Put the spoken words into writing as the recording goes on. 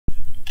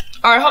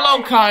Alright,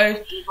 hello, Kai.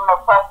 Nope,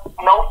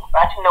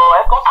 actually, no,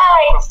 let's go.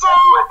 Alright, so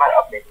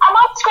I'm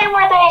on the screen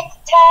where they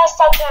tell us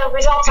that the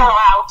results are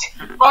out.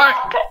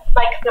 Alright.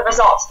 Like, the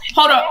results.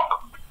 Hold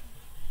up.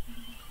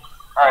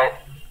 Alright.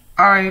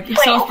 Alright, Wait,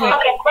 so okay, let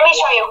me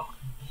show you.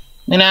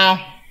 you know.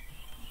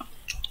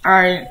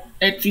 Alright,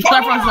 it's the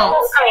splat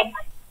results.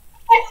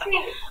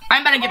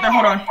 I'm about to get there,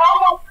 hold on.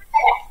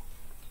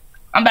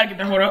 I'm about to get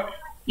there, hold up.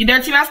 You there,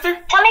 Team Master? Let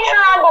me turn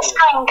on the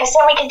screen, because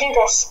then we can do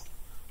this.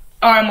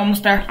 Alright, I'm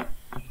almost there.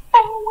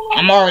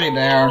 I'm already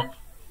there.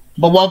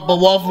 But Wolf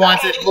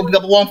wants it.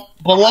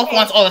 But Wolf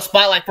wants all the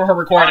spotlight for her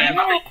recording.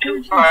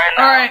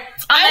 Alright,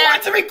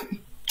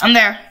 I'm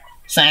there.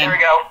 Same. Here we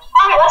go.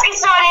 Alright, let's get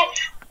started.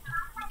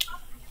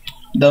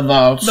 The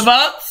votes. The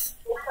votes?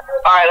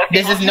 Alright,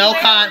 let's This is no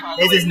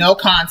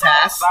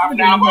contest.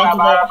 Yeah, I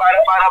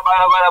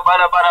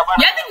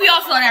think we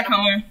all saw that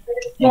coming.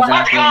 Let's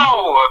Exactly.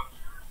 go!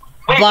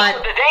 Wait, But-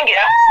 dang it.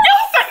 You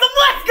said some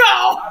let's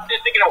go! I'm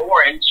just thinking of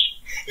orange.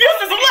 You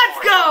said some let's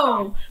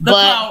go! The But-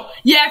 clout.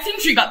 Yeah, Team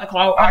Tree got the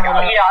clout. Yeah,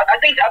 I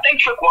think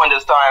Trick won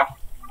this time.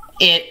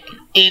 It.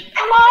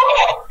 Come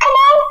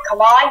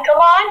on.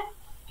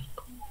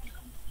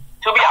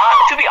 To be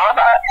honest,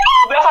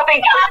 I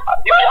think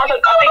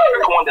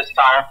Trick won this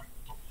time.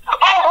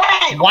 Oh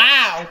wait!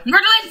 Wow.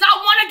 Congratulations, I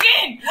won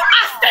again!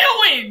 I still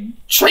win!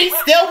 Treat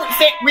still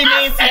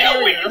remains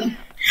superior.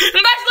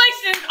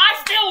 Congratulations, I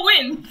still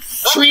win!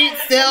 Treat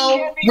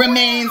still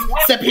remains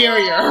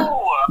superior.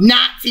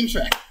 Not Team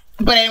Trek.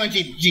 But anyway,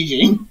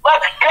 GG.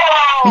 Let's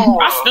go!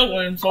 I still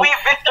win, so. Sweet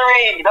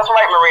victory! That's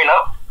right,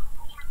 Marina.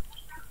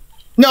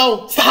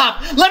 No,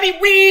 stop. Let me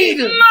read.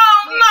 No. I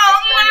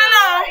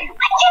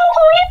can't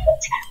believe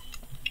it.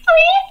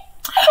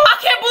 I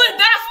can't believe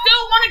that I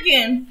still won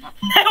again.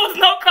 There was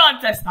no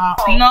contest.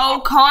 No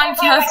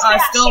contest, I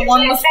still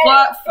won the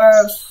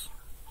Splatfest.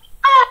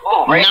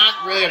 Oh, right.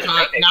 Not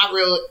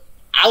really.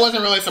 I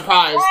wasn't really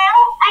surprised.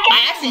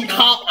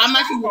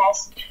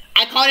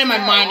 I caught in my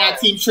mind that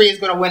Team Tree is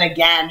going to win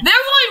again. There's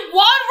only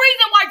one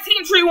reason why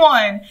Team Tree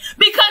won.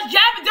 Because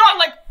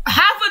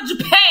half of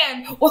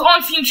Japan was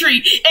on Team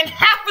Tree, and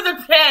half of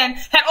Japan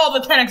had all the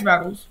 10x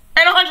battles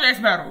and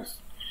 100x battles.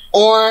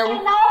 Or I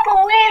cannot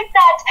believe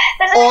that.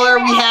 Or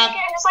we have-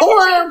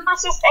 or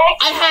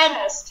I had-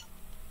 Test.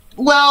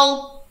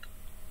 well,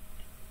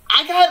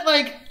 I got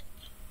like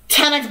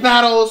 10x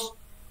battles,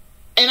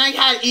 and I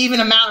had even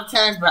amount of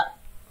 10x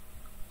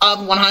of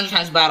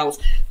 100x battles.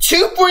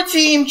 2 for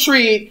Team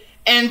Tree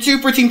and 2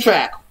 for Team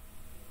Track.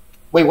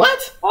 Wait,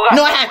 what?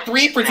 No, I had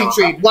 3 for Team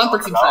Tree, 1 for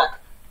Team Track.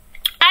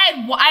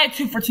 I had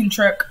 2 for Team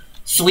Trick.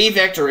 Sweet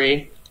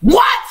victory.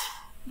 What?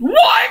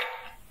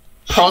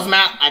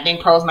 I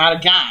think Pro's not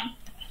again.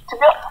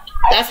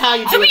 That's how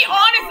you do To be it.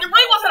 honest, it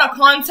really wasn't a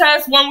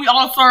contest when we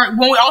all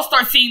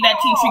start seeing that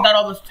Team Tree got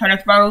all this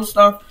 10x battles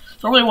stuff.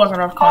 So it really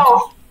wasn't a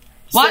contest.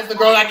 What? Says the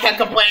girl that kept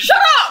complaining. Shut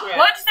up!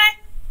 What'd you say?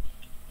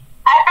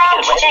 I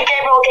found GG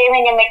Gabriel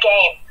Gaming in the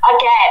game.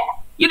 Again.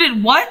 You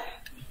did what?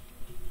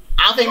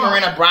 I don't think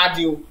Marina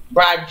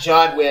bribed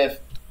Judd with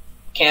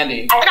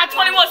candy. I got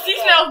 21 sea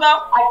snails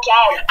though.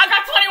 Again. I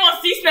got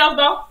 21 sea snails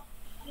though.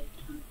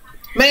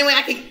 But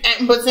anyway,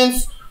 but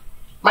since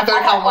my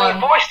third account won,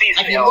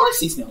 I can afford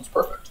sea snails.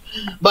 Perfect.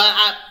 But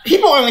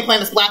people are only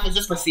playing the Splatfest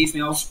just for sea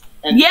snails.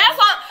 And Yeah,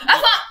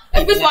 that's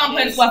why I'm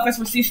playing the Splatfest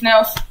for sea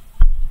snails.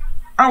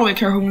 I don't really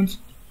care who wins.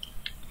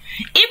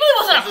 It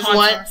really wasn't a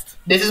contest.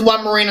 This is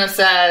what Marina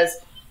says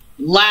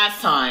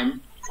last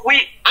time. We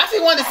I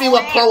actually wanted to see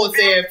what Pro would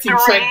say if Team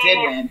Trek did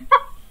win.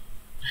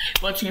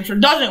 But Team Tree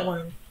doesn't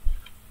win.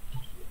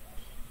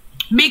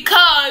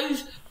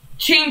 Because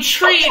Team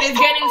Tree is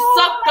getting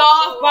sucked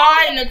off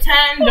by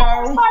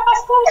Nintendo.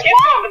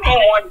 Team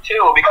won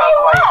too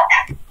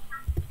because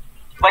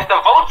like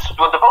the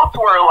votes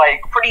were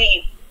like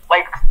pretty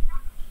like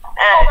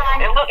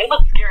it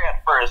looked scary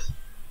at first.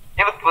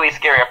 It looked really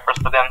scary at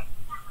first, but then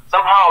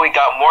somehow we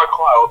got more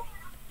clout.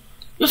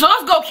 So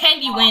let's go.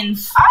 Candy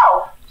wins.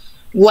 Oh.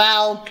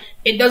 Well,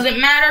 It doesn't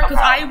matter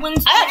because I win.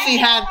 I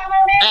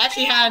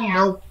actually had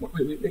no.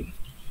 Wait.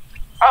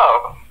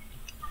 Oh.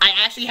 I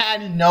actually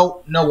had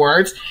no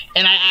words,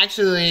 and I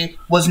actually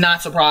was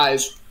not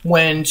surprised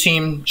when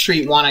Team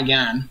Treat won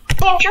again.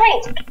 Team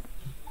Treat.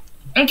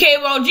 Okay,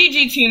 well,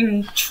 GG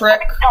Team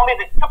Trick. Tell me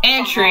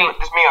And Treat.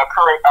 This being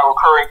a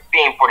recurring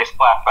theme for this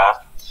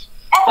Splatfest.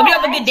 Hope you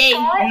have a good day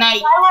and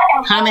night.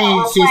 How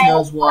many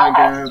seasons will I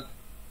get?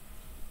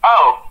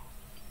 Oh,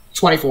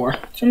 24.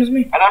 Same as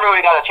me. I never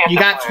really got a chance You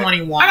to got play.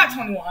 21. I got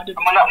 21. I did.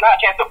 Not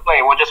a chance to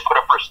play, well, just for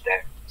the first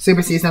day.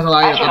 Super seasons allow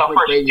you to Actually, the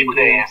upgrade first 2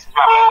 grade. days.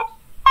 My bad.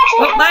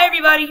 Well, bye,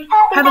 everybody.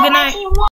 Have a good night.